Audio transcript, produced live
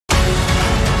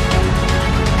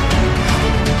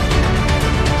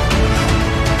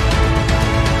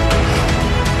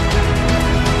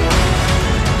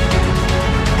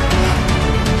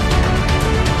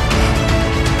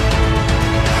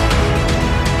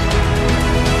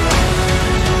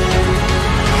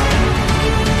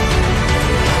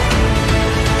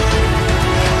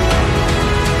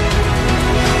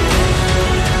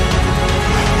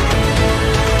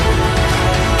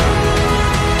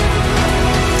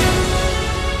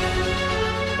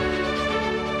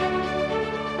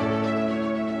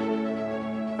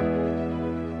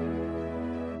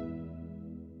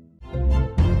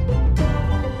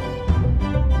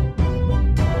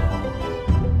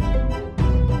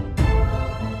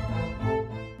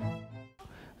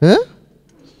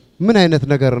ምን አይነት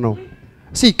ነገር ነው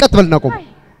እስቲ ቀጥበልና ቆም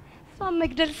እሷን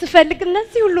መግደል ስፈልግ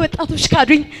እነዚህ ሁሉ ወጣቶች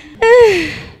ካዱኝ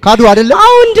ካዱ አይደለም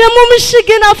አሁን ደግሞ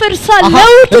ምሽግን አፈርሳለሁ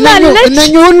ትላለች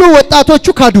እነኚህ ሁሉ ወጣቶቹ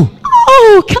ካዱ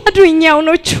ካዱኝ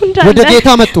ያውኖቹ እንዳለ ወደ ጌታ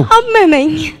መጡ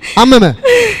አመመ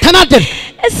ተናደድ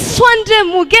እሷን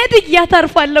ደግሞ ገድያ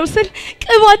ታርፋለሁ ስል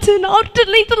ቅባትን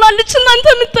አውርድልኝ ትላለች እናንተ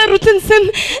የምትጠሩትን ስም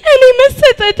እኔ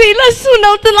መሰጠቴ ለሱ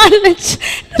ነው ትላለች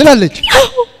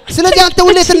ስለዚህ አንተ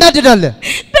ሁሌ ትናደዳለህ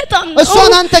በጣም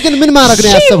እሷን አንተ ግን ምን ማድረግ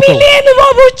ነው ያሰብከው ሚሊዮን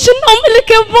ባቦችን ነው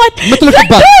ምልከባት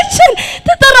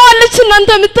ትጠራዋለች እናንተ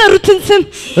የምትጠሩትን ስም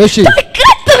እሺ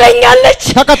ተቀጥለኛለች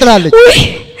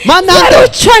ማን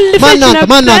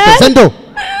አንተ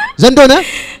ዘንዶ ነህ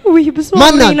ወይ ብዙ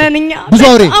ነኝ ብዙ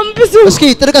አውሬ እስኪ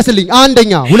ጥርቀስልኝ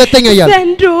አንደኛ ሁለተኛ ያለ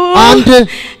ዘንዶ አንድ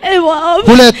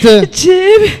ሁለት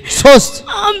ጅብ ሶስት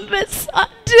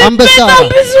አንበሳ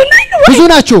ብዙ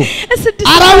ናችሁ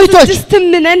አራዊቶች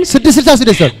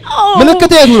 666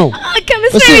 ምልክት የቱ ነው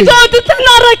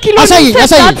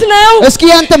እስኪ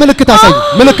ያንተ ምልክት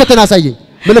አሳይ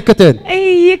ምልክትን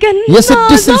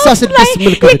የ666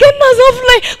 ምልክት የገና ዛፍ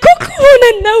ላይ ኮኮቦነ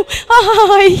ነው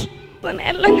አይ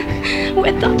ወናለን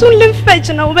ወጣቱን ልንፈጅ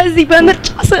ነው በዚህ በምርጫ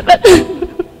ሰበብ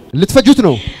ልትፈጁት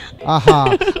ነው አሃ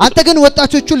አንተ ግን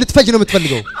ወጣቶቹን ልትፈጅ ነው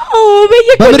የምትፈልገው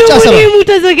በምርጫ ሰበብ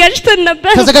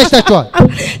ተዘጋጅታችኋል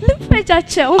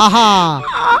ልንፈጃቸው አሃ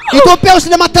ኢትዮጵያ ውስጥ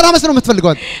ለማተራመስ ነው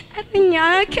የምትፈልገው እኛ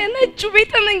ከነጩ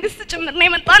ቤተ መንግስት ጭምር ነው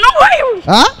የመጣ ነው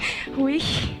ወይ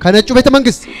ከነጩ ቤተ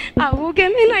መንግስት አዎ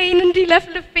ገመና አይን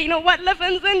እንዲለፍልፍ ነው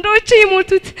ባለፈን ዘንዶች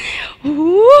ይሞቱት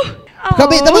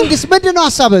ከቤተ መንግስት ምንድነው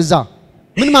ሐሳብ እዛ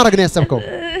ምን ማድረግ ነው ያሰብከው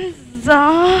እዛ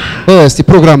እስቲ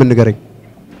ፕሮግራም እንገረኝ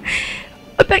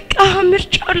በቃ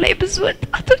ምርጫው ላይ ብዙ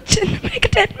ወጣቶችን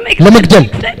ለመግደል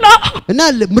እና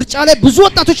ምርጫ ላይ ብዙ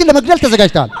ወጣቶችን ለመግደል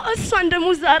ተዘጋጅተሃል እሷን ደግሞ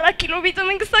ዛራ ኪሎ ቤተ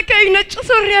መንግስት አካባቢ ነጭ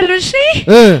ሶሪ ያለው እሺ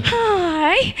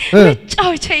አይ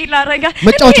መጫወቻ ይላረጋ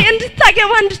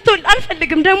እንድታገባ እንድትወልድ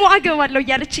አልፈልግም ደግሞ አገባለሁ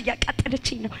እያለች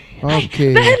እያቃጠለችኝ ነው ኦኬ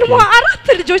በህልሟ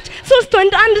 4 ልጆች 3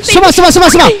 ወንድ አንድ ሴት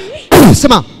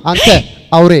ስማ አንተ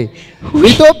አውሬ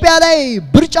ኢትዮጵያ ላይ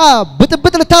ብርጫ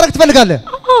ብጥብጥ ልታረግ ትፈልጋለህ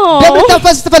ደም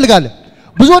ልታፈስ ትፈልጋለህ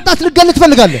ብዙ ወጣት ልገል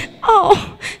ትፈልጋለህ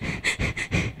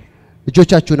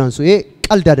እጆቻችሁን አንሱ ይሄ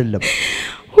ቀልድ አይደለም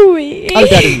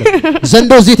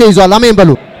ዘንዶ እዚህ ተይዟል አሜን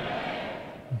በሉ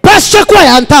በአስቸኳይ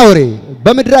አንተ አውሬ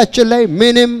በመድራችን ላይ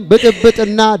ምንም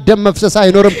ብጥብጥና ደም መፍሰስ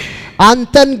አይኖርም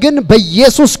አንተን ግን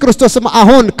በኢየሱስ ክርስቶስም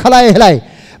አሁን ከላይህ ላይ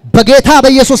በጌታ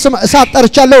በኢየሱስ ስም እሳት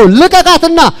ጠርቻለሁ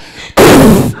ልቀቃትና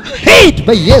ሂድ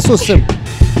በኢየሱስ ስም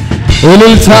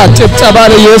እልልታ ጭብጨባ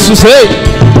ለኢየሱስ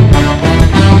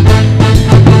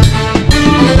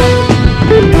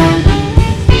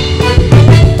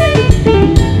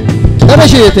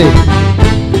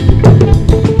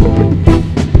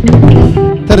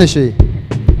ተነሽ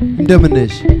እንደምን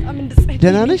ነሽ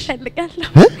ደህና ነሽ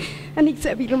እኔ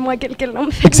እግዚአብሔርን ማገልገል ነው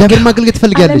እግዚአብሔርን ማገልገል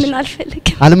ትፈልጊያለሽ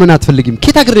ዓለምን አትፈልጊም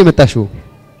ከየት ሀገር ነው የመጣሽው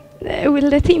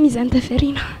ወለቴ ሚዛን ተፈሪ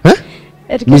ነው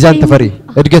ሚዛን ተፈሪ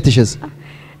እድገትሽስ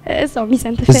እዛው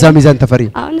ሚዛን ተፈሪ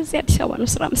አሁን እዚህ አዲስ አበባ ነው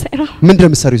ስራ መስራው ምንድነው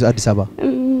የምትሰሪው አዲስ አበባ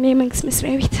የመንግስት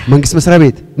መስሪያ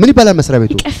ቤት ምን ይባላል መስሪያ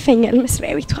ቤቱ ይቀፈኛል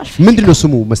መስሪያ ቤቱ አልፈ ምንድነው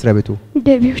ስሙ መስሪያ ቤቱ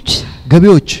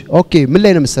ገቢዎች ኦኬ ምን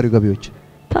ላይ ነው የምትሰሪው ገቢዎች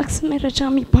ታክስ መረጃ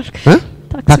የሚባል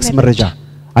ታክስ መረጃ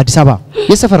አዲስ አበባ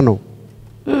የሰፈር ነው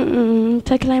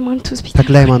ተክለ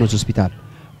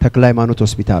ሃይማኖት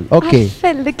ሆስፒታል ኦኬ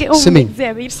ስሚ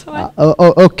እግዚአብሔር ሰው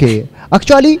ኦኬ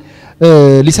አክቹአሊ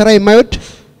ሊሰራ የማይወድ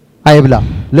አይብላ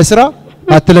ለስራ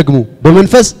አትለግሙ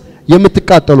በመንፈስ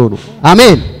የምትቃጠሉ ነው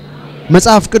አሜን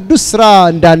መጽሐፍ ቅዱስ ስራ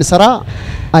እንዳንሰራ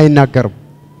አይናገርም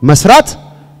መስራት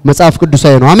መጽሐፍ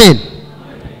ቅዱሳዊ ነው አሜን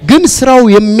ግን ስራው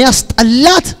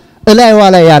የሚያስጠላት እላይዋ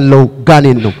ላይ ያለው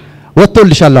ጋኔን ነው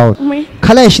ወጥቶልሻል አሁን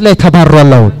ከላይሽ ላይ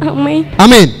ተባሯል አሁን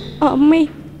አሜን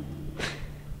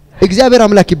እግዚአብሔር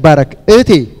አምላክ ይባረክ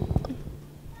እህቴ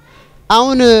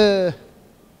አሁን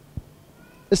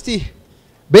እስቲ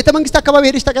ቤተ መንግስት አካባቢ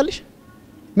ሄደሽ ታውቃለሽ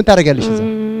ምን ታደርጋለሽ እዛ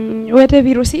ወደ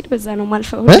ቢሮ ሲሄድ በዛ ነው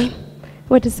ማልፈው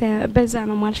ወደዛ በዛ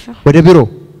ነው ማልፈው ወደ ቢሮ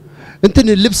እንትን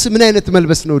ልብስ ምን አይነት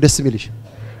መልበስ ነው ደስ የሚልሽ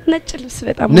ነጭ ልብስ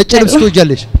በጣም ነጭ ልብስ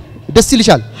ትወጃለሽ ደስ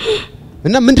ይልሻል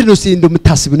እና ምንድነው እስቲ እንደው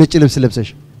የምታስቢው ነጭ ልብስ ለብሰሽ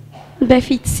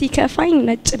በፊት ሲከፋኝ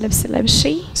ነጭ ልብስ ለብሼ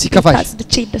ሲከፋሽ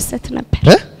አጽድቼ ደሰት ነበር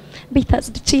ቤት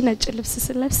አጽድቼ ነጭ ልብስ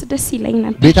ስለብስ ደስ ይለኝ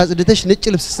ነበር ቤት አጽድተሽ ነጭ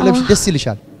ልብስ ስለብሽ ደስ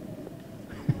ይልሻል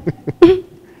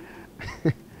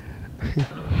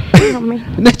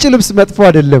ነጭ ልብስ መጥፎ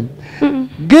አይደለም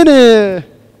ግን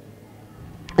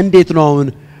እንዴት ነው አሁን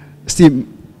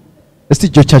እስቲ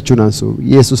እጆቻችሁን አንሱ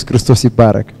ኢየሱስ ክርስቶስ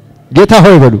ይባረክ ጌታ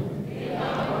ሆይ በሉ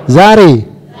ዛሬ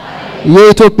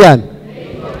የኢትዮጵያን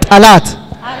ጠላት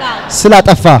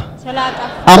ስላጠፋ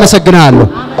አመሰግናለሁ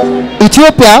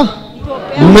ኢትዮጵያ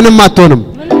ምንም አትሆንም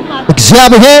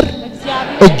እግዚአብሔር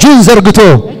እጁን ዘርግቶ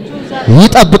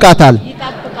ይጠብቃታል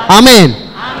አሜን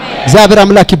እግዚአብሔር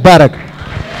አምላክ ይባረክ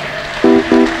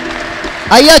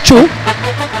አያችሁ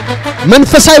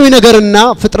መንፈሳዊ ነገርና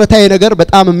ፍጥረታዊ ነገር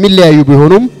በጣም የሚለያዩ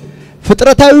ቢሆኑም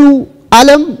ፍጥረታዊው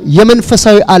ዓለም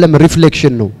የመንፈሳዊ ዓለም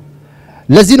ሪፍሌክሽን ነው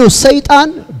ለዚህ ነው ሰይጣን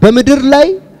በመድር ላይ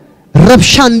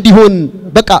ረብሻ እንዲሆን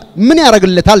በቃ ምን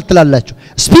ያረግለታል ትላላችሁ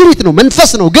ስፒሪት ነው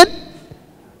መንፈስ ነው ግን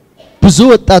ብዙ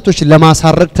ወጣቶች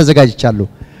ለማሳረግ ተዘጋጅቻለሁ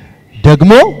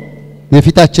ደግሞ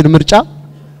የፊታችን ምርጫ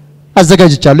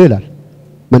አዘጋጅቻለሁ ይላል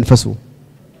መንፈሱ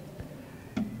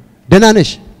ደህና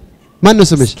ነሽ ማን ነው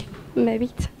ስምሽ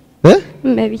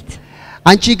መቤት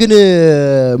አንቺ ግን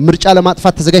ምርጫ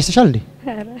ለማጥፋት ተዘጋጅተሻል እንዴ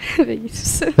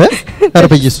ኧረ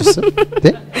በኢየሱስ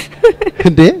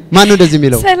እንዴ ማን ነው እንደዚህ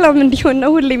የሚለው ሰላም እንዲሆን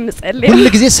ነው ሁሌ ምጸልያለሁ ሁሉ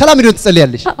ጊዜ ሰላም እንዲሆን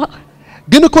ትጸልያለሽ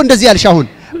ግን እኮ እንደዚህ ያልሽ አሁን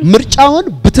ምርጫውን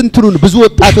ብትንትኑን ብዙ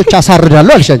ወጣቶች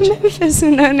አሳርዳለሁ አልሽ አንቺ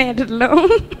ፈሱና ነው አይደለም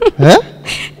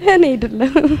እኔ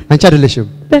አይደለም አንቺ አይደለሽም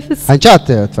አንቺ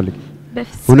አትፈልጊ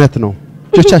እውነት ነው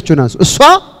እጆቻችሁን አንሱ እሷ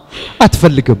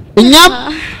አትፈልግም እኛም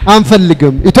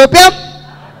አንፈልግም ኢትዮጵያም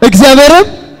እግዚአብሔርም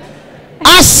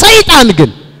አሰይጣን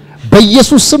ግን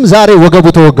በኢየሱስ ስም ዛሬ ወገቡ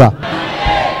ተወጋ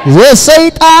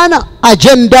የሰይጣን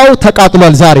አጀንዳው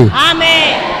ተቃጥሏል ዛሬ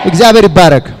አሜን እግዚአብሔር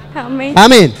ይባረክ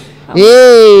አሜን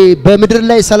በመድር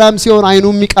ላይ ሰላም ሲሆን አይኑ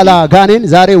የሚቀላ ጋኔን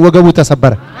ዛሬ ወገቡ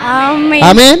ተሰበረ አሜን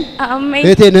አሜን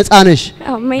እቴ ነፃ ነሽ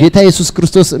ጌታ ኢየሱስ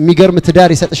ክርስቶስ የሚገርም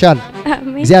ትዳር ይሰጥሻል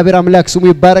እግዚአብሔር አምላክ ስሙ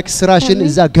ይባረክ ስራሽን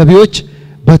እዛ ገቢዎች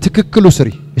በትክክሉ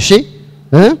ስሪ እሺ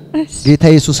ጌታ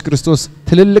ኢየሱስ ክርስቶስ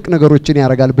ትልልቅ ነገሮችን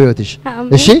ያረጋል በህይወትሽ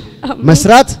እሺ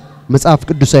መስራት መጽሐፍ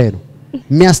ቅዱሳዊ ነው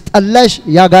የሚያስጠላሽ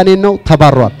ያጋኔን ነው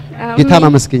ተባሯል ጌታና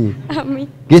መስገኝ አሜን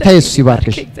ጌታ ኢየሱስ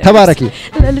ይባርክሽ ተባረኪ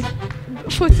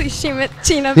ፎቶ እሺ መጥቼ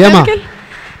ነበር ግን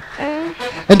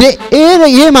እንዴ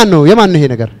ይሄ ማን ነው ይሄ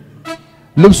ነገር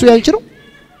ልብሱ ያንቺ ነው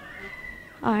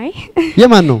አይ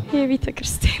የማን ነው የቤተ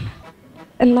ክርስቲያን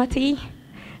እናቴ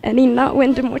እኔና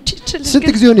ወንድሞቼ ስንት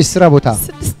ጊዜ ሆነሽ ስራ ቦታ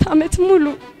 6 አመት ሙሉ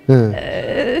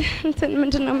እንትን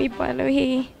ምንድነው የሚባለው ይሄ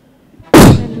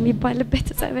የሚባልበት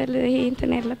ጸበል ይሄ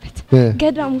እንትን ያለበት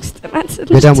ገዳም ውስጥ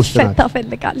ናት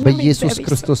ተፈልጋለሁ በኢየሱስ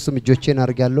ክርስቶስ ስም እጆቼን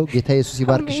አርጋለሁ ጌታ ኢየሱስ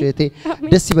ይባርክሽ እቴ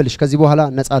ደስ ይበልሽ ከዚህ በኋላ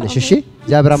ነፃ ነሽ እሺ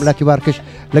እግዚአብሔር አምላክ ይባርክሽ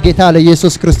ለጌታ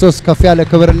ለኢየሱስ ክርስቶስ ከፍ ያለ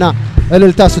ክብርና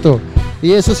እልልታ ስጡ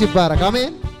ኢየሱስ ይባረክ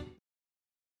አሜን